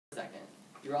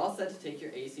You're all set to take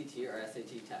your ACT or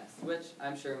SAT test, which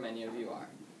I'm sure many of you are.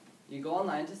 You go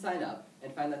online to sign up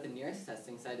and find that the nearest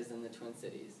testing site is in the Twin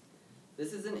Cities.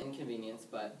 This is an inconvenience,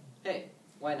 but hey,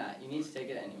 why not? You need to take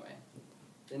it anyway.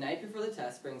 The night before the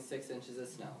test brings 6 inches of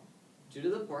snow. Due to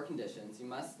the poor conditions, you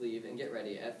must leave and get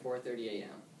ready at 4:30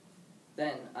 a.m.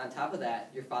 Then, on top of that,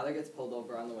 your father gets pulled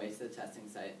over on the way to the testing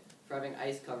site for having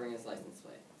ice covering his license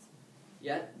plates.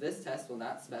 Yet, this test will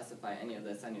not specify any of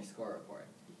this on your score report,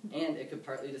 and it could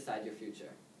partly decide your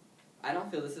future. I don't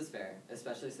feel this is fair,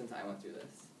 especially since I went through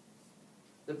this.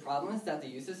 The problem is that the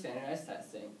use of standardized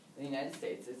testing in the United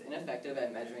States is ineffective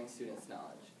at measuring students'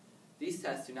 knowledge. These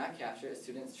tests do not capture a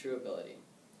student's true ability.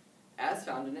 As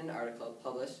found in an article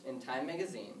published in Time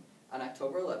magazine on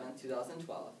October 11,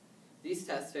 2012, these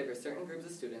tests favor certain groups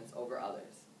of students over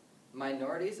others.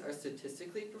 Minorities are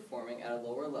statistically performing at a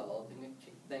lower level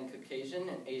than Caucasian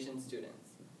and Asian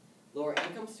students.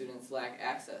 Lower-income students lack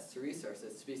access to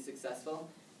resources to be successful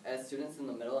as students in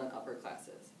the middle and upper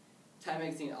classes. Time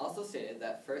magazine also stated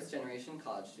that first-generation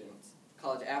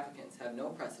college applicants have no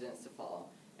precedents to follow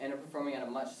and are performing at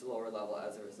a much lower level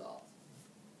as a result.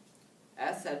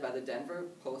 As said by the Denver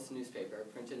Post newspaper,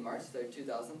 printed March 3,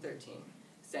 2013,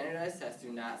 standardized tests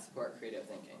do not support creative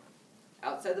thinking.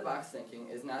 Outside-the-box thinking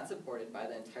is not supported by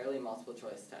the entirely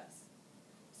multiple-choice tests.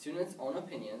 Students' own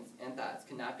opinions and thoughts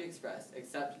cannot be expressed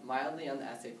except mildly on the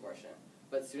essay portion,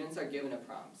 but students are given a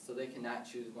prompt, so they cannot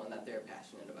choose one that they are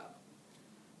passionate about.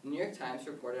 The New York Times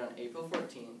reported on April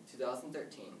 14,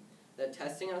 2013, that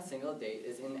testing on a single date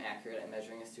is inaccurate at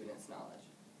measuring a student's knowledge.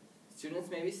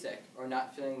 Students may be sick or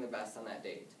not feeling their best on that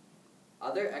date.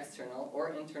 Other external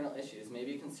or internal issues may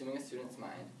be consuming a student's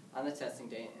mind on the testing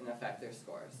date and affect their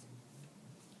scores.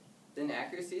 The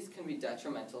inaccuracies can be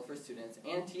detrimental for students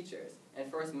and teachers and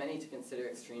force many to consider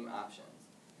extreme options.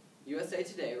 USA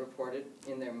Today reported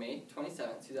in their May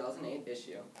 27, 2008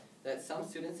 issue that some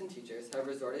students and teachers have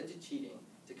resorted to cheating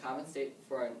to compensate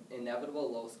for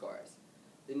inevitable low scores.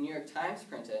 The New York Times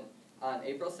printed on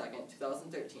April 2,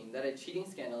 2013 that a cheating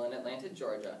scandal in Atlanta,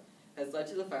 Georgia has led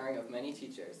to the firing of many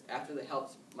teachers after they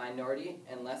helped minority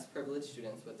and less privileged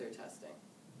students with their testing.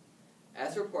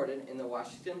 As reported in the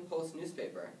Washington Post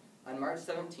newspaper on March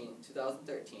 17,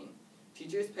 2013,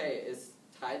 teachers' pay is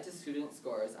tied to student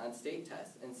scores on state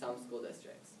tests in some school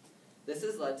districts. This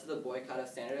has led to the boycott of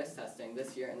standardized testing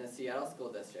this year in the Seattle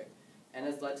School District and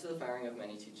has led to the firing of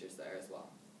many teachers there as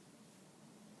well.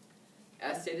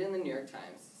 As stated in the New York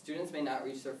Times, students may not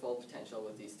reach their full potential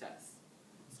with these tests.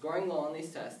 Scoring low on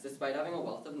these tests, despite having a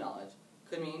wealth of knowledge,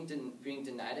 could mean being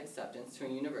denied acceptance to a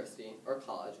university or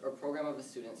college or program of a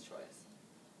student's choice.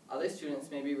 Other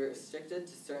students may be restricted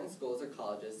to certain schools or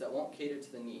colleges that won't cater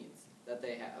to the needs that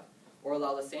they have, or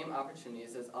allow the same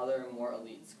opportunities as other more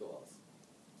elite schools.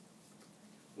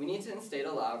 We need to instate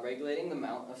a law regulating the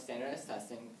amount of standardized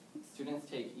testing students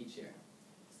take each year.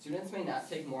 Students may not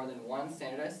take more than one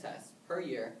standardized test per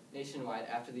year nationwide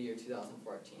after the year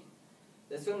 2014.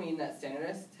 This would mean that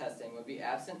standardized testing would be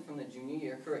absent from the junior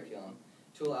year curriculum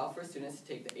to allow for students to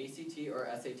take the ACT or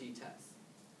SAT tests.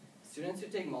 Students who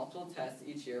take multiple tests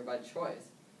each year by choice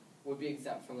would be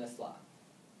exempt from this law.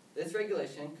 This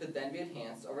regulation could then be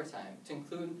enhanced over time to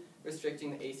include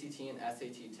restricting the ACT and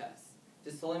SAT tests,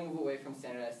 to slowly move away from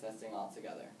standardized testing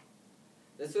altogether.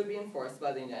 This would be enforced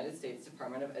by the United States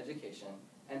Department of Education,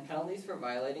 and penalties for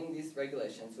violating these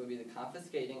regulations would be the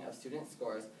confiscating of student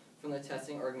scores from the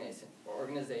testing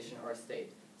organization or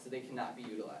state, so they cannot be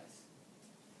utilized.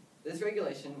 This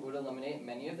regulation would eliminate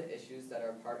many of the issues that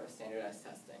are part of standardized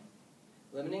testing.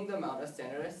 Limiting the amount of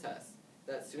standardized tests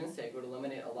that students take would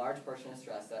eliminate a large portion of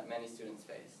stress that many students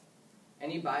face.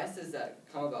 Any biases that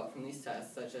come about from these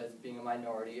tests, such as being a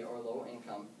minority or low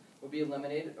income, would be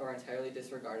eliminated or entirely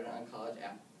disregarded on college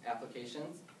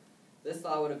applications. This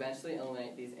law would eventually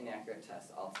eliminate these inaccurate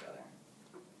tests altogether.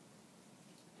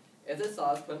 If this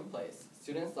law is put in place,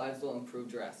 students' lives will improve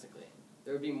drastically.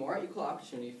 There would be more equal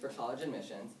opportunity for college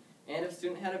admissions, and if a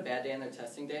student had a bad day on their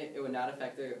testing day, it would not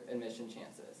affect their admission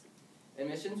chances.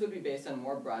 Admissions would be based on a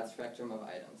more broad spectrum of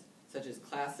items, such as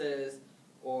classes,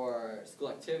 or school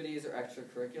activities, or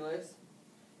extracurriculars,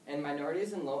 and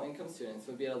minorities and low-income students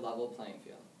would be at a level playing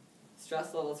field.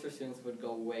 Stress levels for students would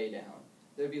go way down.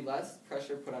 There would be less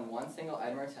pressure put on one single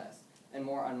item or test, and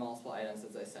more on multiple items,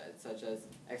 as I said, such as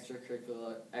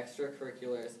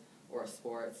extracurriculars or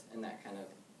sports and that kind of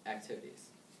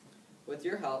activities. With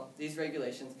your help, these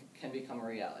regulations can become a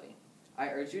reality. I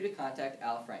urge you to contact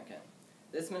Al Franken.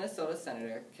 This Minnesota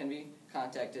senator can be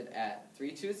contacted at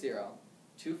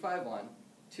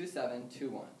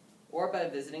 320-251-2721 or by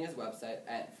visiting his website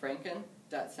at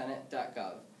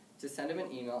franken.senate.gov to send him an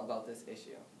email about this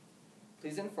issue.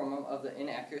 Please inform them of the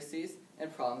inaccuracies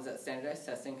and problems that standardized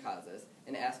testing causes,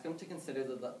 and ask them to consider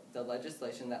the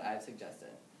legislation that I've suggested.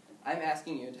 I'm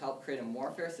asking you to help create a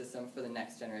more fair system for the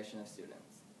next generation of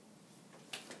students.